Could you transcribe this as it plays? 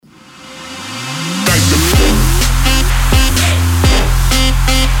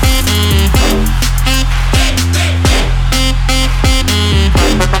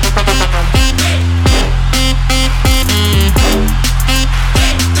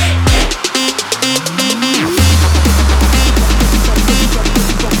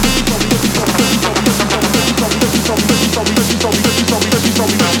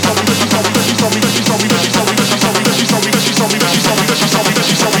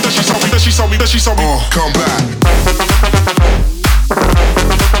Come back.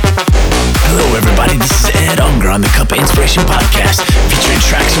 Hello everybody, this is Ed Unger on the Cup of Inspiration podcast, featuring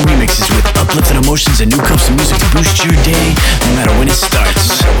tracks and remixes with uplifting emotions and new cups of music to boost your day, no matter when it starts.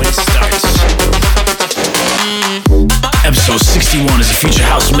 Episode 61 is a future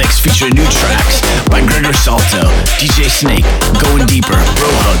house mix featuring new tracks by Gregor Salto, DJ Snake, Going Deeper, Bro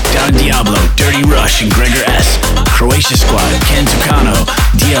Hug, Don Diablo, Dirty Rush, and Gregor S, Croatia Squad, Ken Tucano,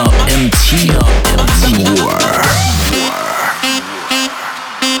 DLMT, War.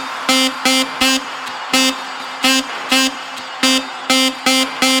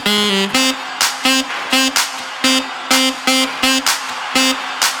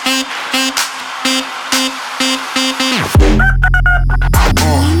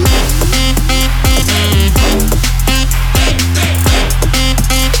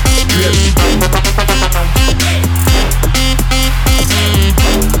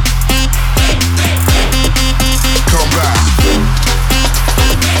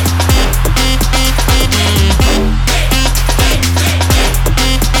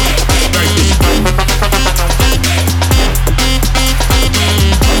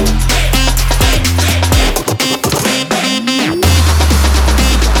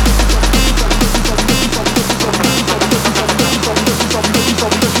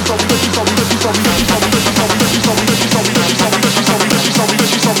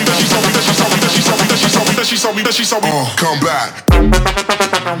 Come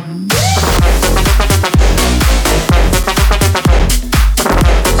back.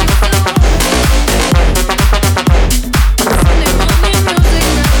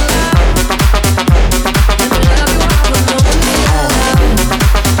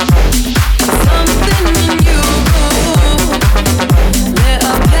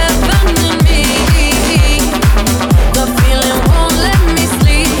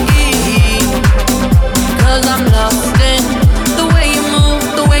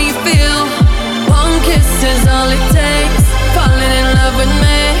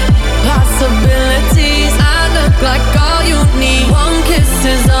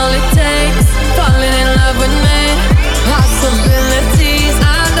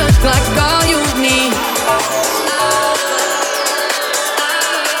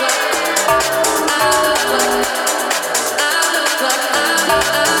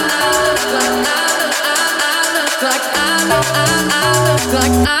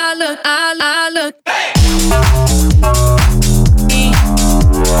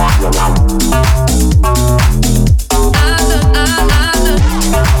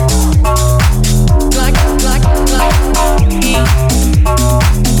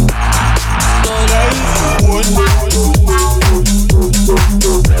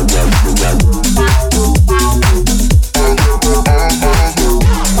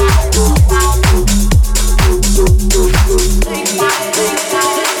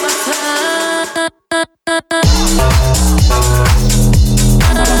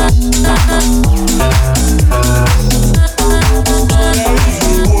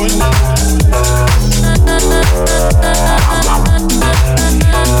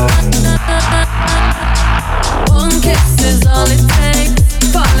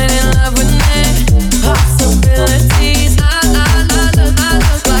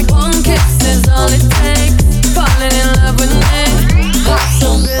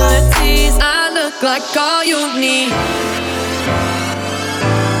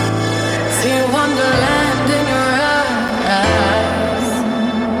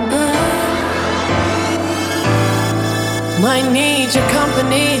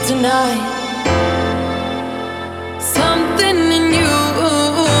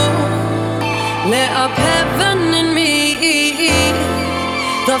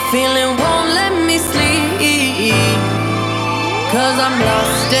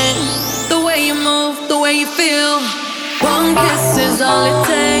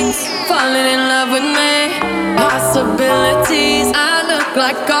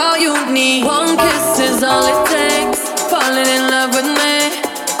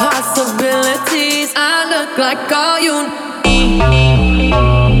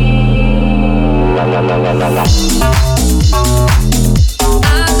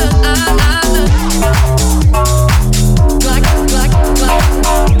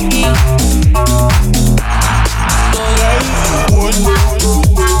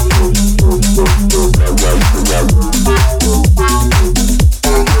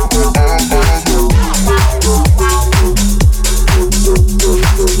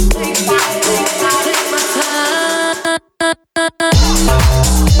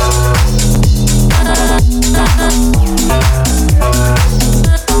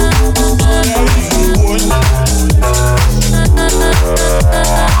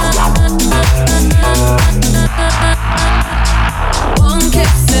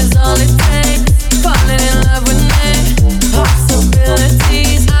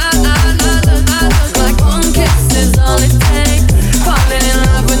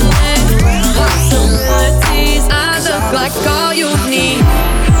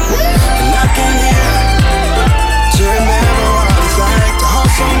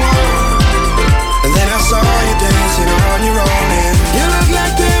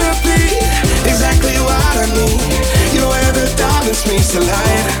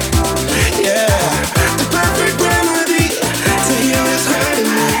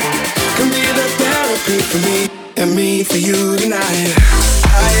 and me for you tonight.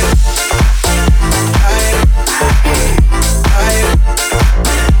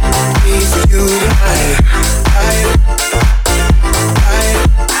 Me for you tonight.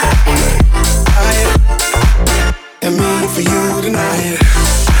 And me for you tonight.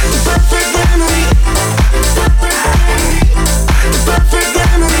 The perfect remedy. The perfect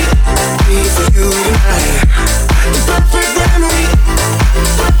remedy. Me for you tonight. The perfect remedy.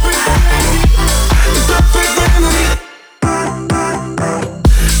 The perfect remedy.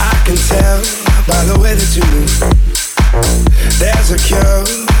 I can tell by the way that you move. There's a cure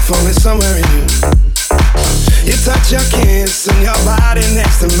for only somewhere in you. You touch your kiss and your body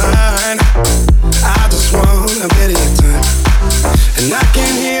next to mine. I just want a bit of your time, and I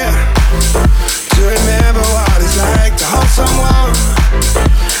came here to remember what it's like to hold someone.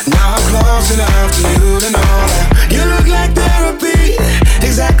 Now I'm close enough to you to know that you look like therapy,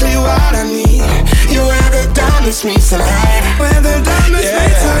 exactly what I need. You wear the diamonds meets the light, wear the diamonds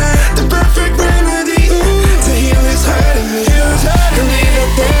meets the light. The perfect remedy to heal is hurting me. You need a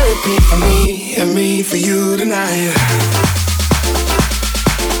therapy for me and me for you tonight.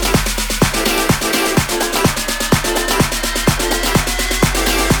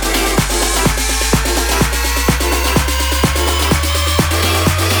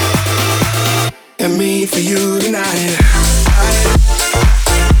 And me for you tonight.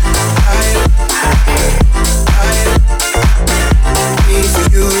 Me for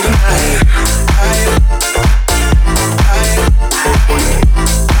you tonight.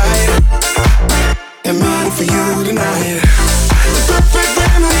 And me for you tonight. The perfect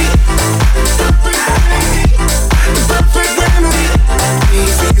remedy. The perfect remedy. Me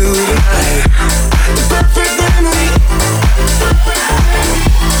for you tonight. The perfect remedy.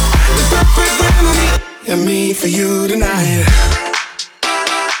 The perfect remedy. And me for you tonight.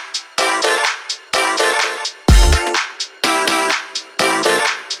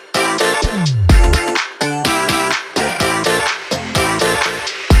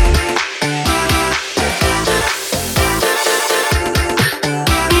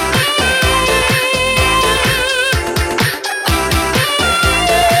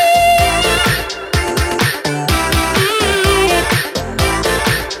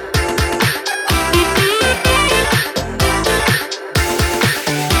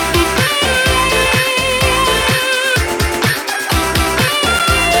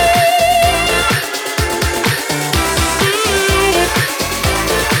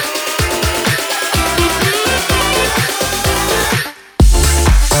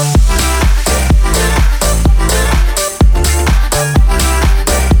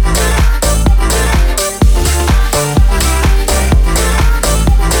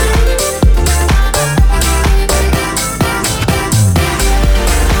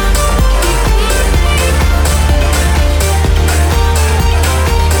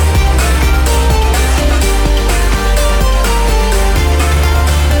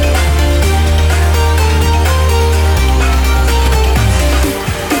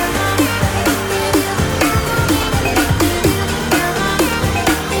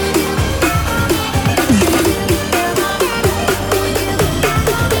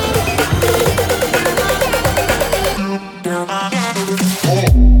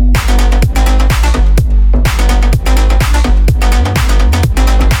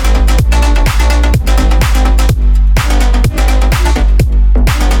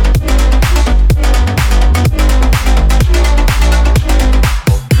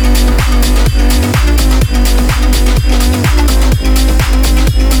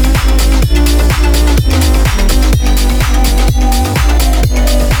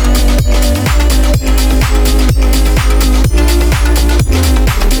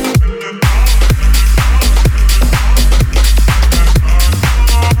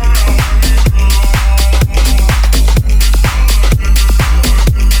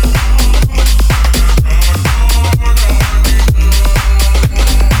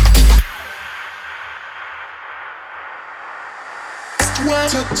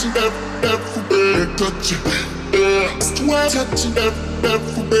 touching everywhere, touch it. Yeah, it's why touching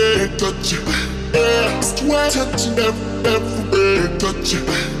everywhere, touch it. Yeah, it's why touching everywhere, touch it.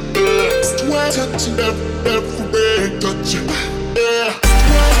 Yeah, it's why touching everywhere, touch it. Yeah, it's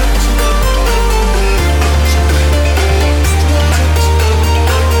why touching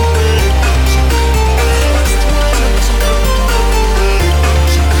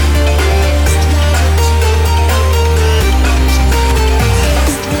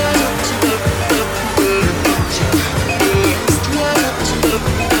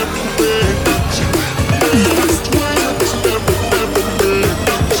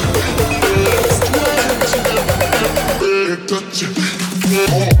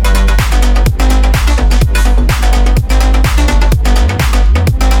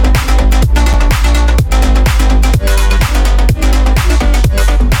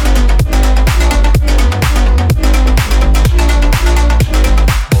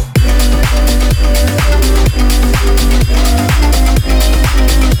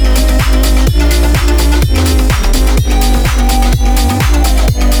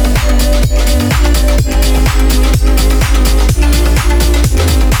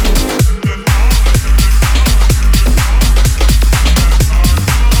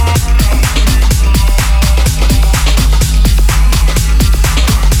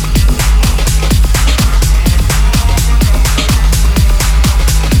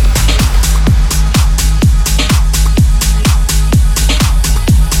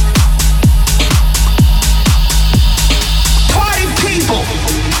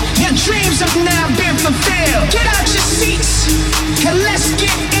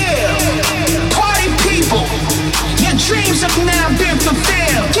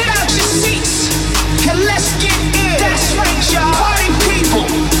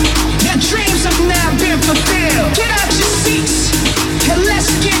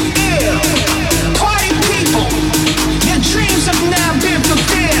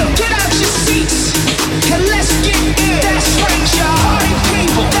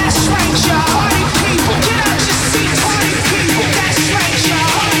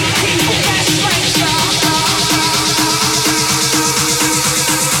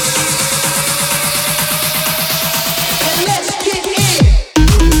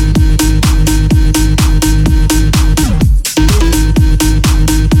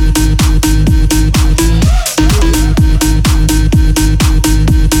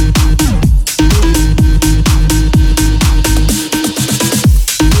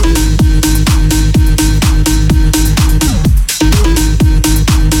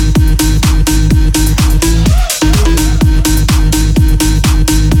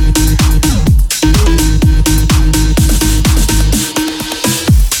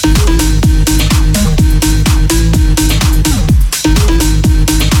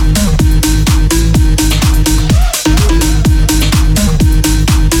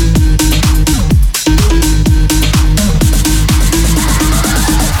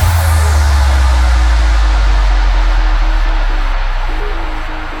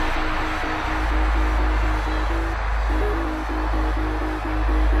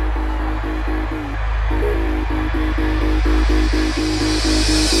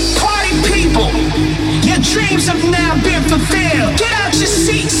dreams have now been fulfilled. Get out your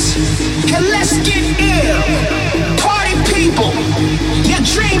seats and let's get ill. Party people, your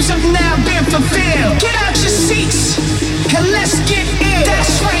dreams have now been fulfilled. Get out your seats and let's get ill.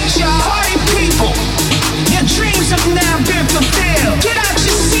 That's right, y'all. Party people, your dreams have now been fulfilled. Get out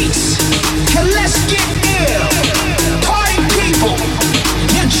your seats and let's get ill. Party people,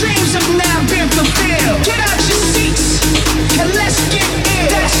 your dreams have now been fulfilled. Get out your seats and let's get ill.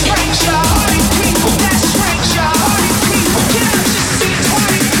 That's right, y'all. Party people, that's right, y'all. Party people, get out your seats.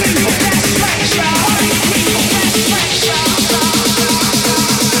 Party people, that's right, y'all. Party people, that's right, y'all.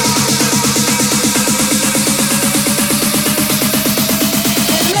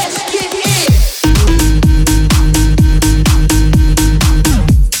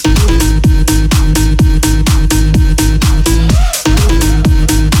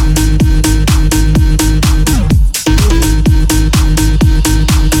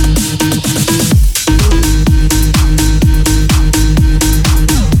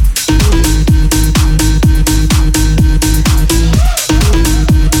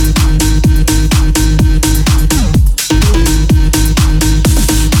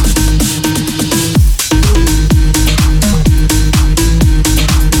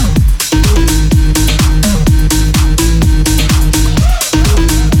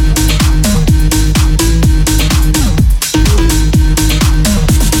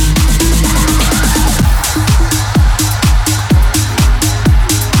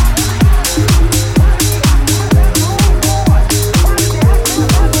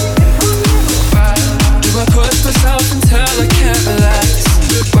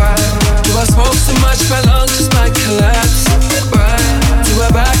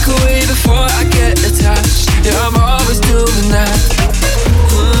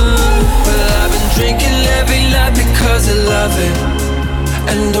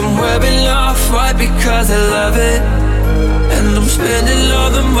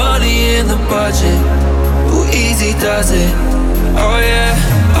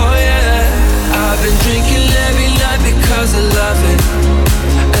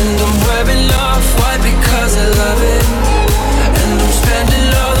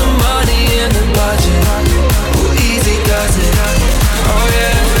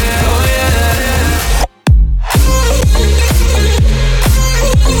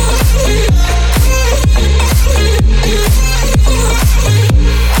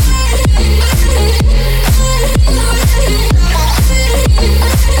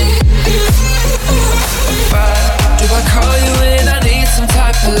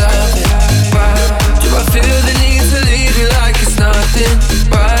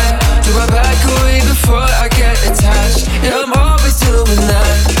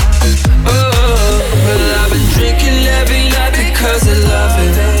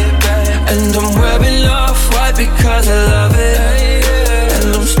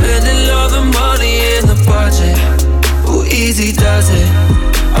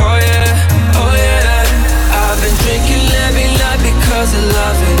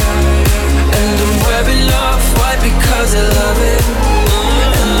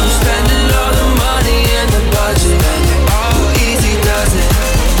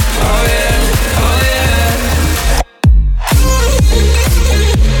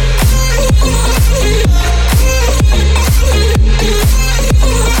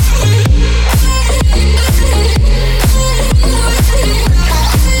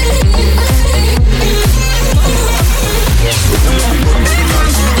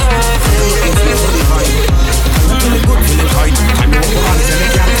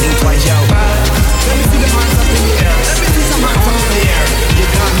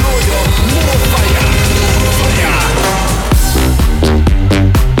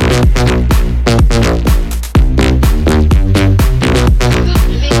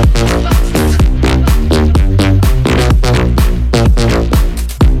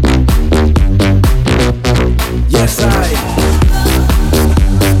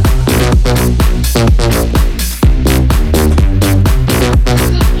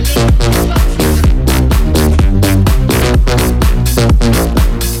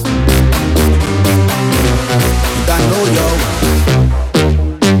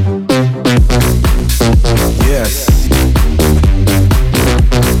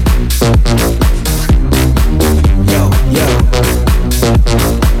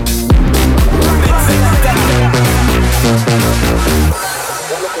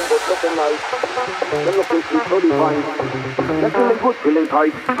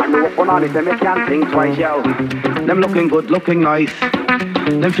 Them you can't think twice, yo. Them looking good, looking nice.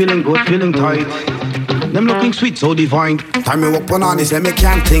 Them feeling good, feeling tight. Them looking sweet, so divine. Time me walk on honest, and me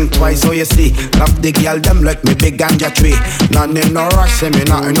can't think twice. So you see, love the girl, them like me big ganja tree. None in no rush, say me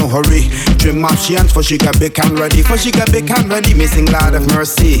not in no hurry. Trim up she hands for she got big and ready. For she got big and ready, me sing Lord of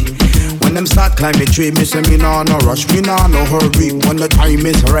Mercy. When them start climb the tree, me say me nah no rush, me nah no hurry. When the time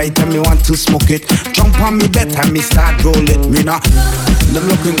is right and me want to smoke it, jump on me bed and me start roll it. Me nah. Them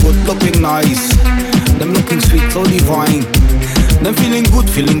looking good, looking nice. Them looking sweet, so divine. Them feeling good,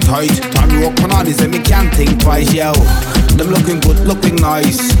 feeling tight. Time me walk on honest, and me can't think twice, yo. Them looking good, looking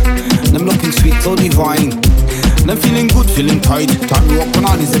nice. Them looking sweet, so divine. Them feeling good, feeling tight. Time me walk on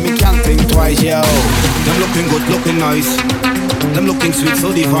honest, and me can't think twice, yo. Them looking good, looking nice. Them looking sweet,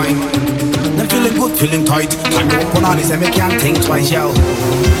 so divine. Them feeling good, feeling tight. Time me walk on honest, and me can't think twice, yo.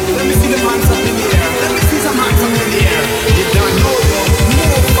 Let me see the hands up in the air. Let me see some hands up in the air. You don't know, yo.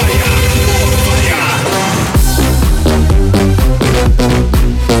 More fire, more fire.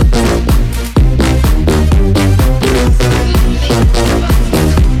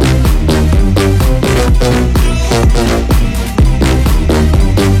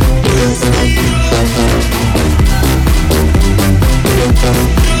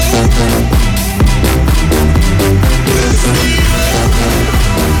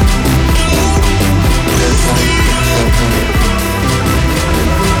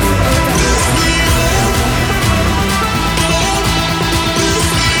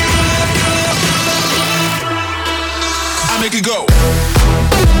 Make it go.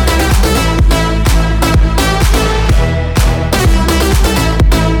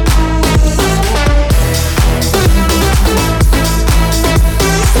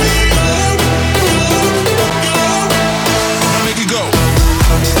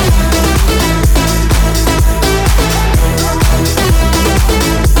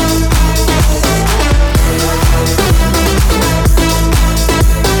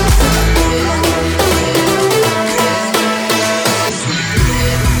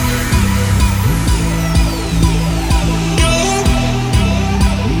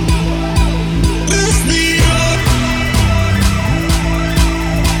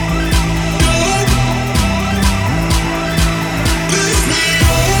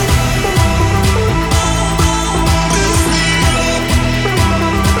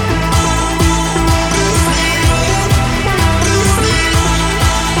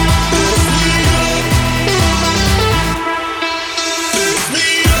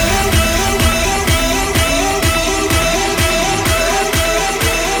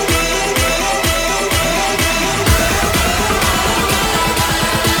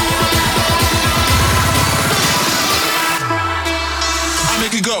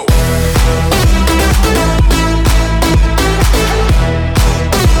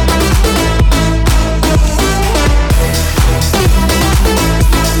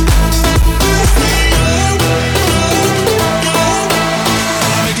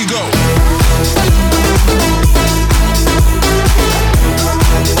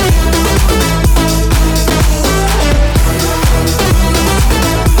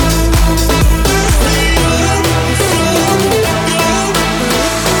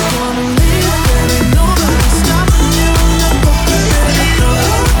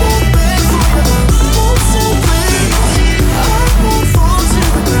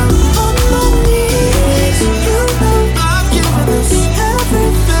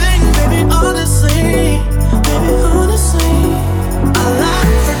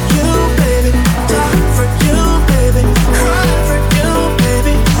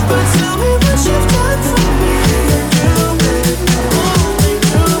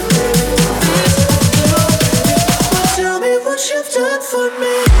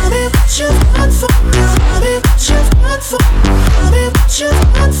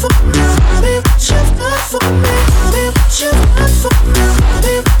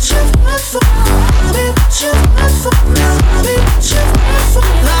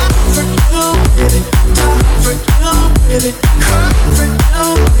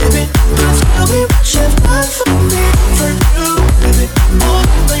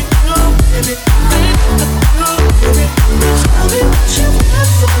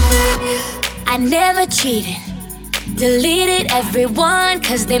 I never cheated, deleted everyone,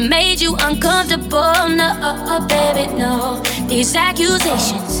 cause they made you uncomfortable. No, baby, no. These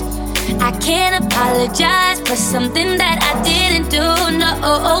accusations, I can't apologize for something that I didn't do.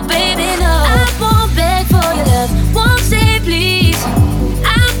 No, baby, no. I won't beg for your love, won't say please.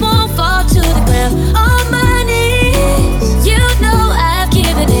 I won't fall to the ground on my knees. You know I've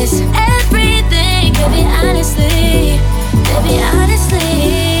given this everything, baby, honestly, baby, honestly.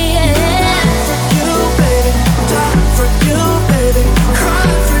 For you, baby, cry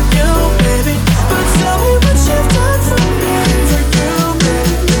for you, baby. But tell me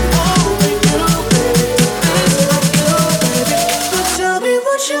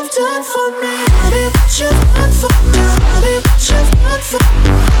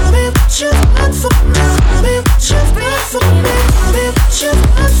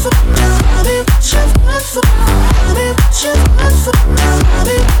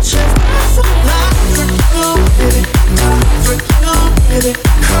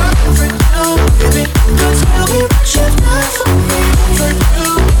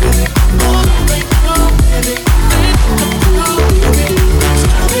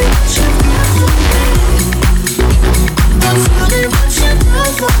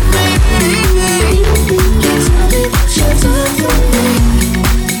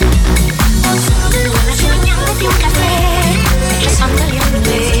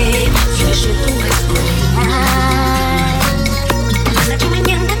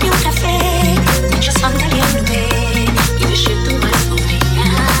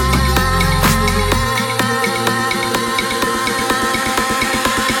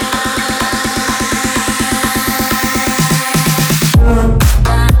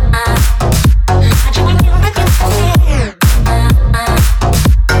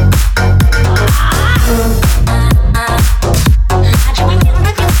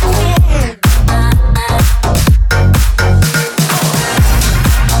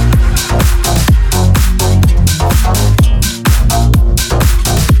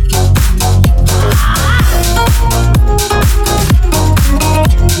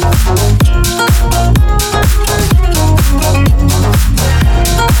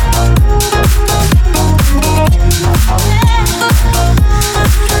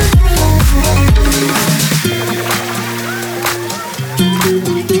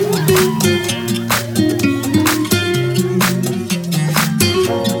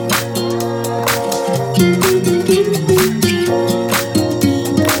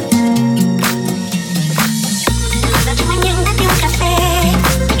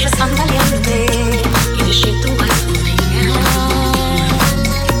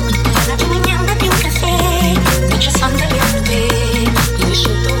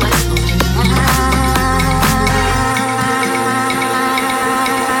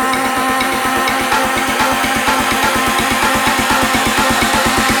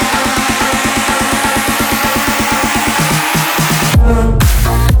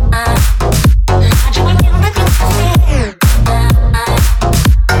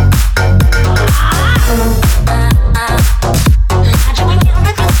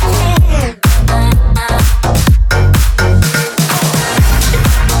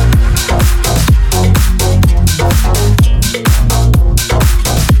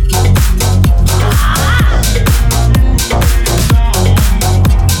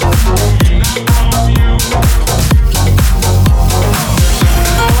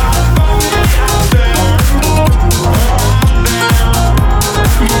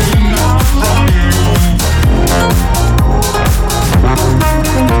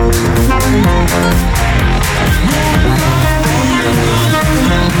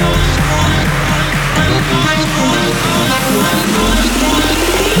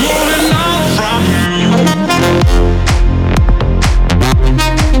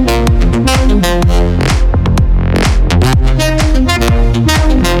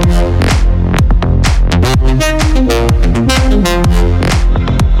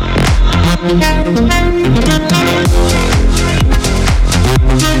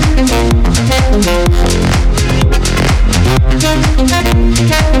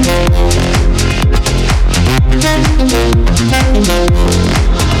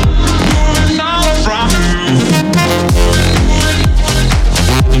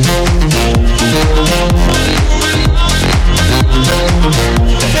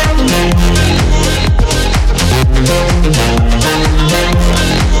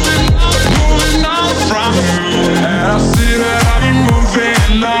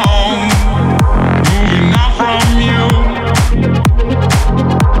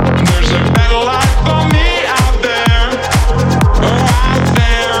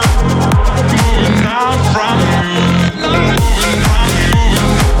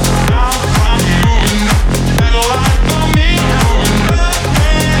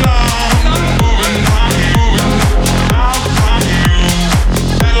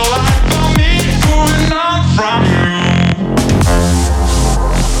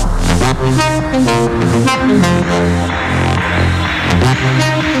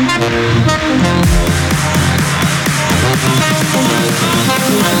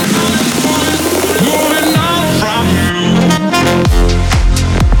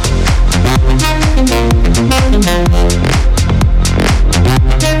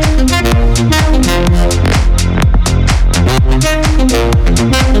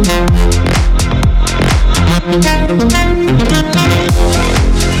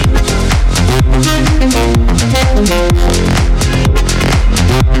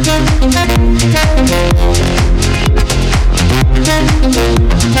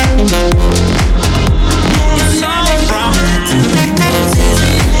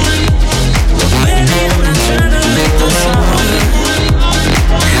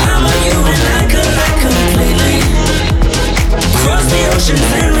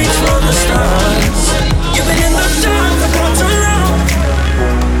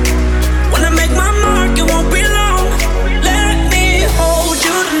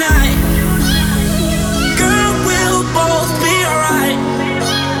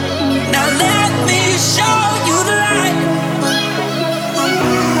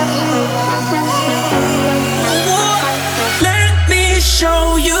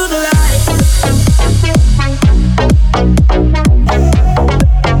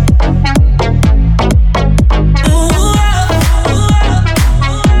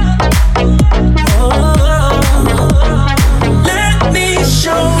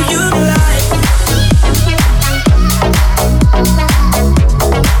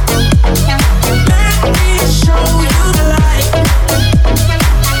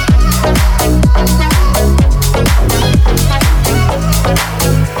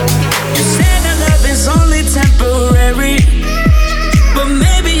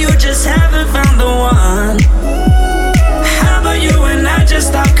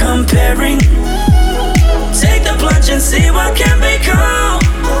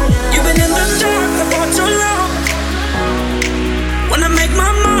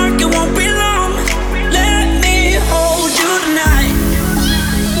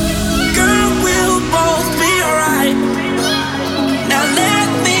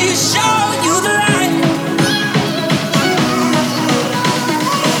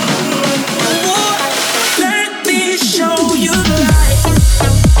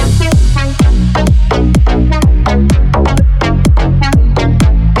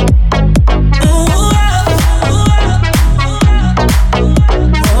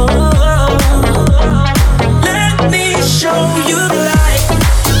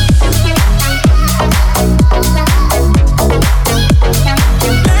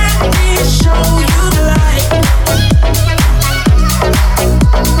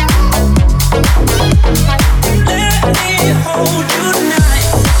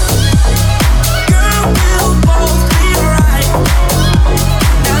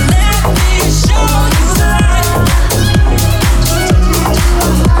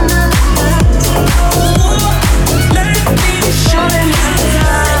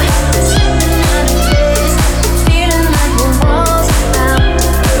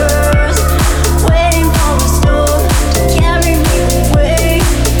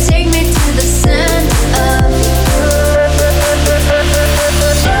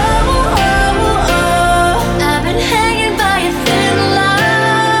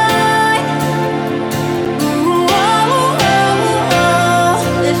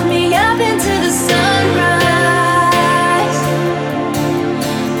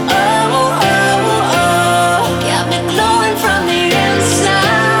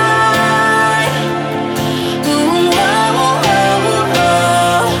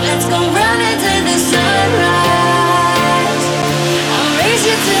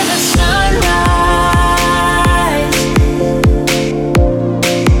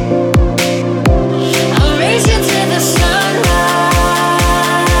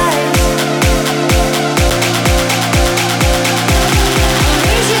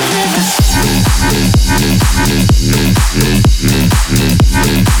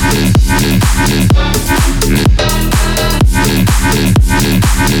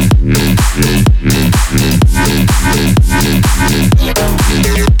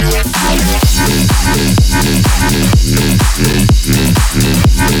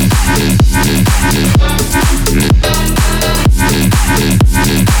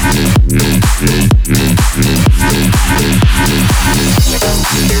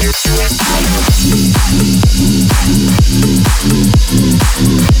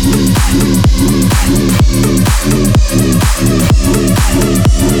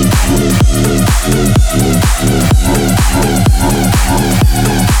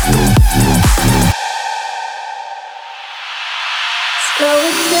Slow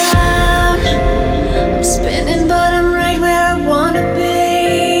it down. I'm spinning, but I'm right where I wanna be.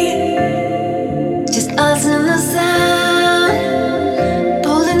 Just us and the sound,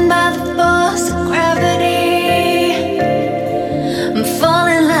 pulling by the force of gravity. I'm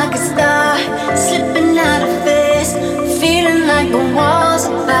falling like a star, slipping out of face, feeling like the walls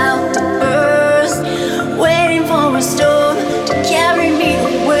about to burst, waiting for a storm to carry me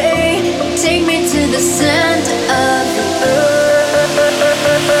away, take me to the center of the earth.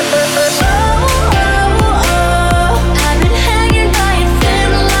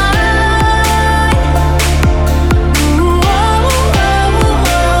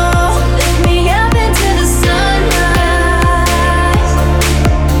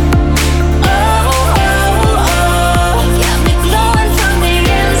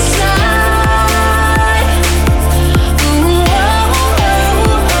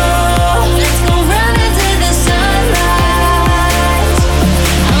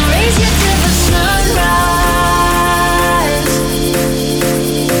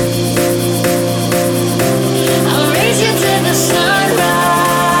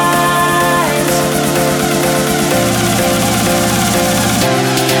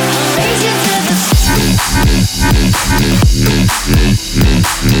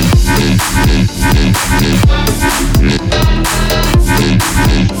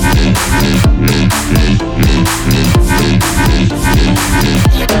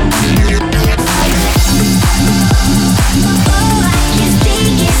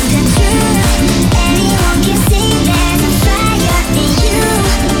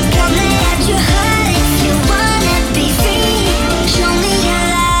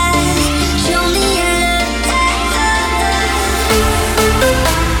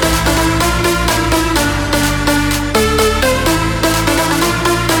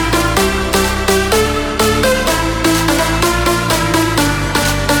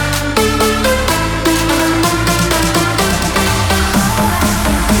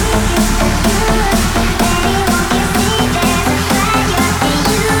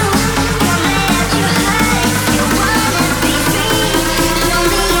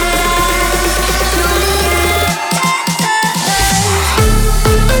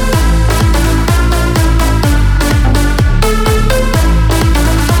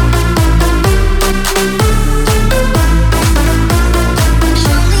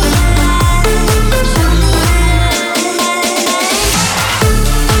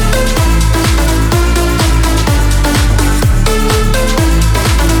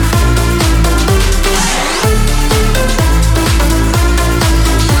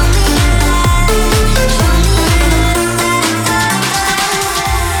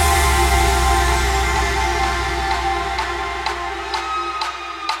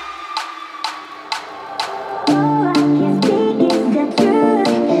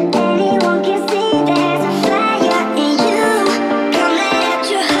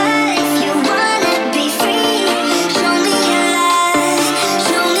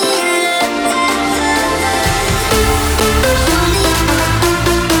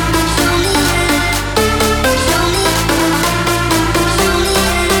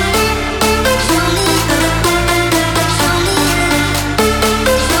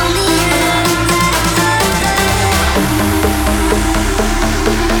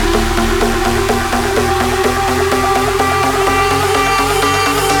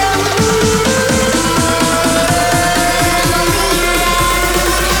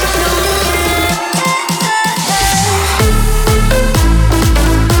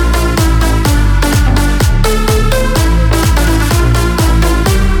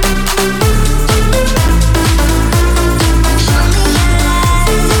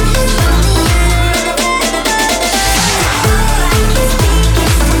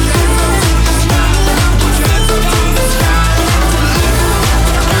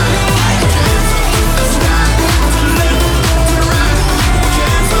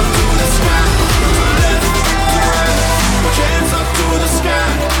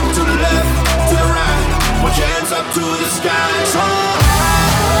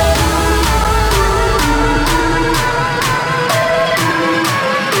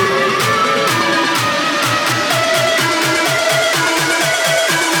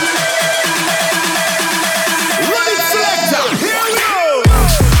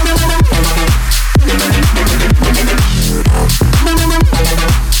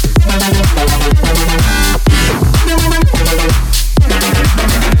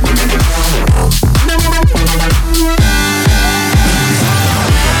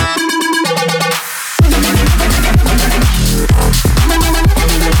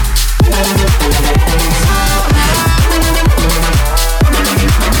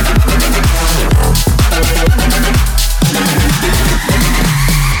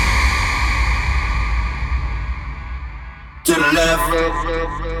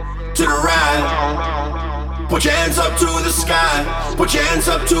 Put your hands up to the sky. Put your hands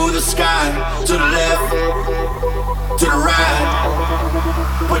up to the sky. To the left, to the right.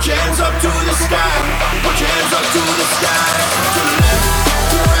 Put your hands up to the sky. Put your hands up to the sky. To the left,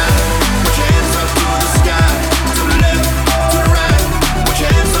 to the right. Put your hands up to the sky. To the left, to the right. Put your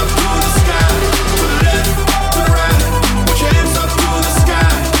hands up to the sky. To the left, to the right. Put your hands up to the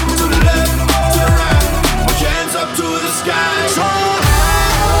sky. To the left, to the right. Put your hands up to the sky.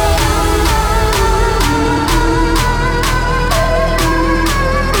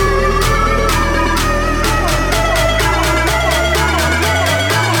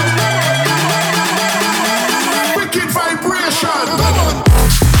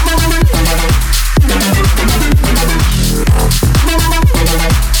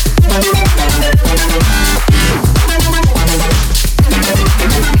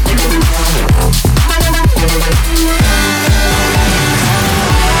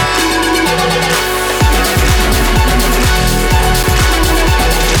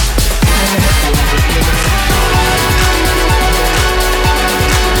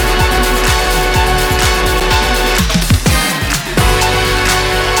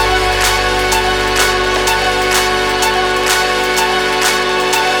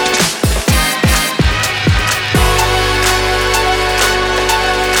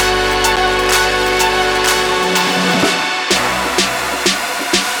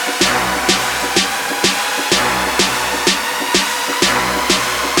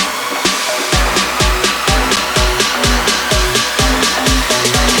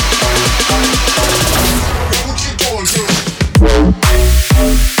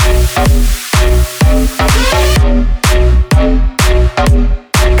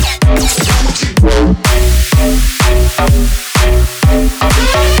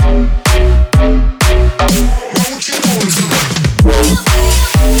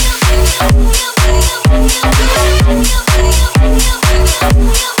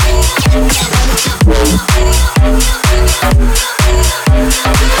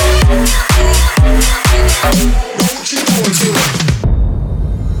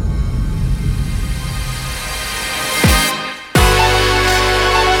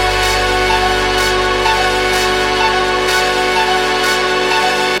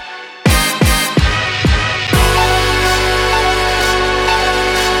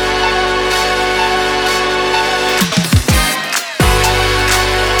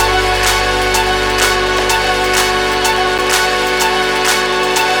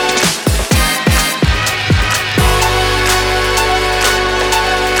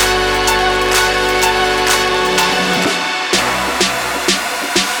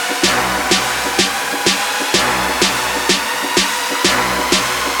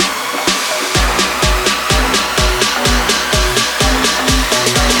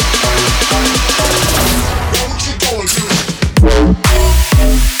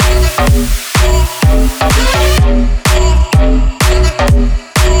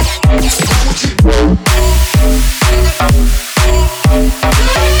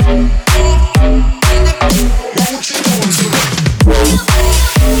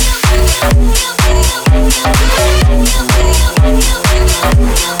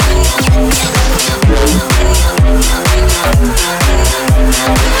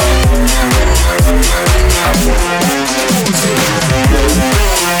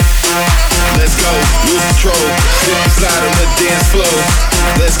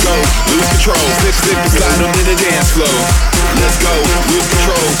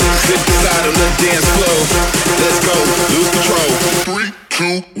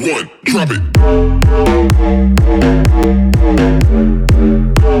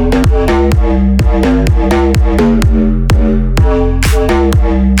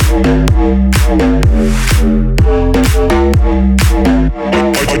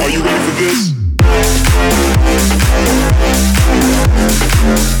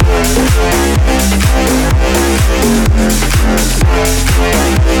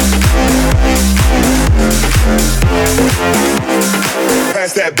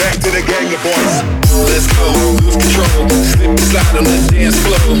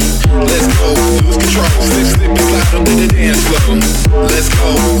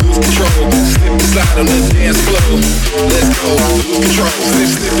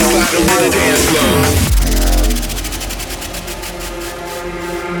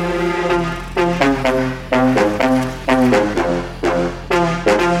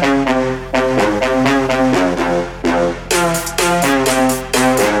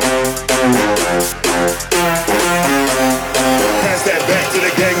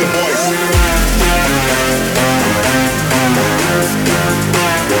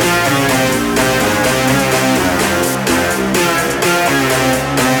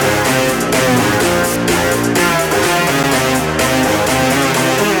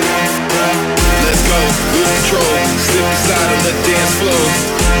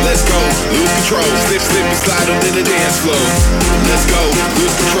 the dance floor. Let's go,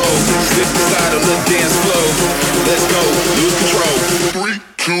 lose control. Slip inside on the dance floor. Let's go, lose control. 3,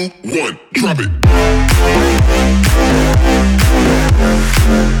 2, 1, drop it.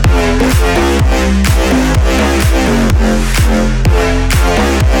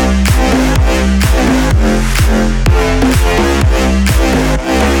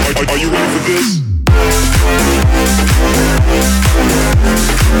 Are you ready for this?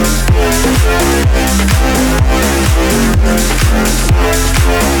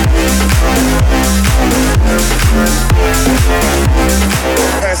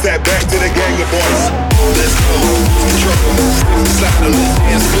 Pass that back to the gang of boys. Let's go, lose control. Slip inside on the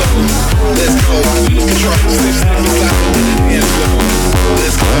dance floor. Let's go, lose control. Slip inside on the dance floor.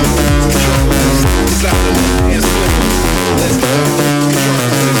 Let's go, lose control. Slip inside on the dance floor. Let's go, lose control. Slip inside on the dance floor.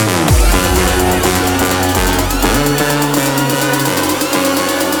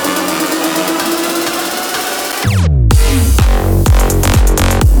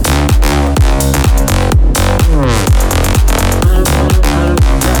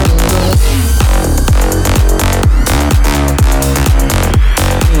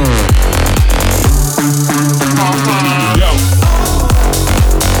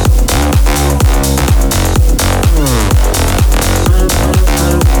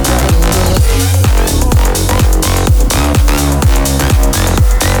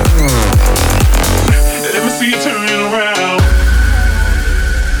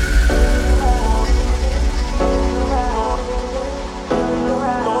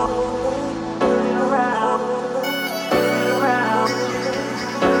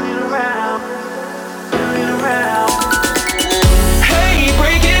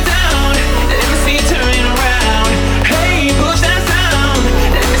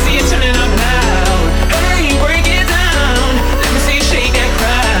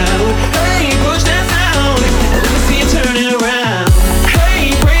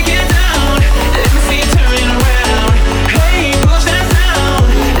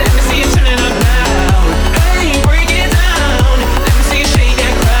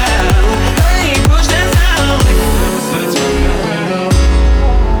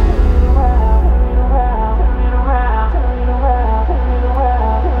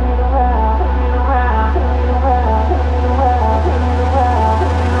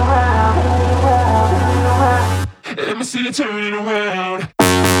 Turning around.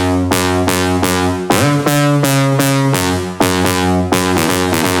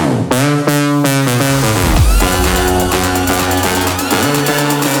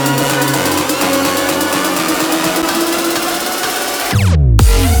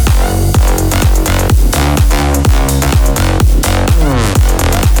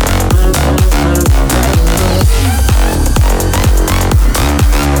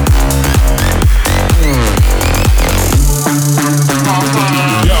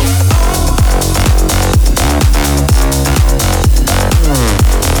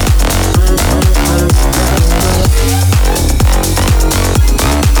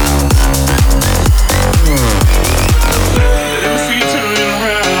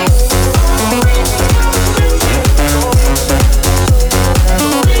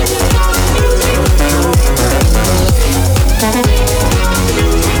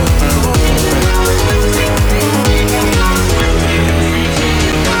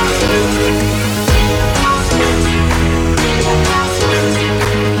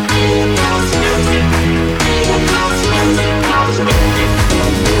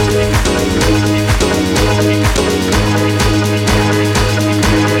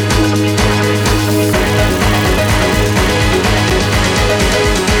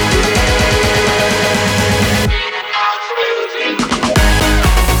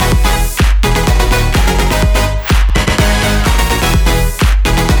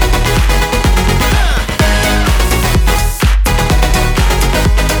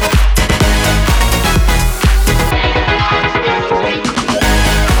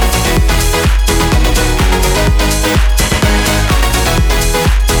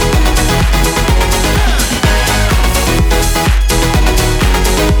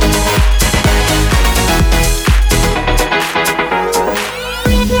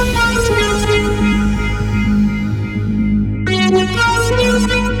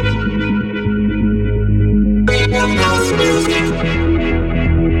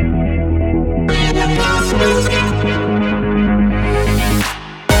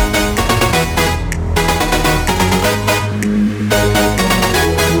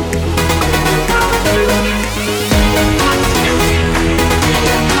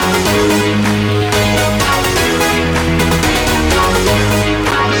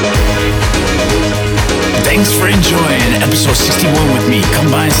 along with me. Come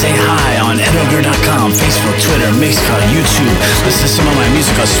by and say hi on edogre.com, Facebook, Twitter, Mixcloud, YouTube. Listen to some of my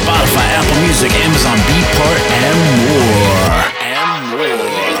music on Spotify, Apple Music, Amazon, Beatport, and more.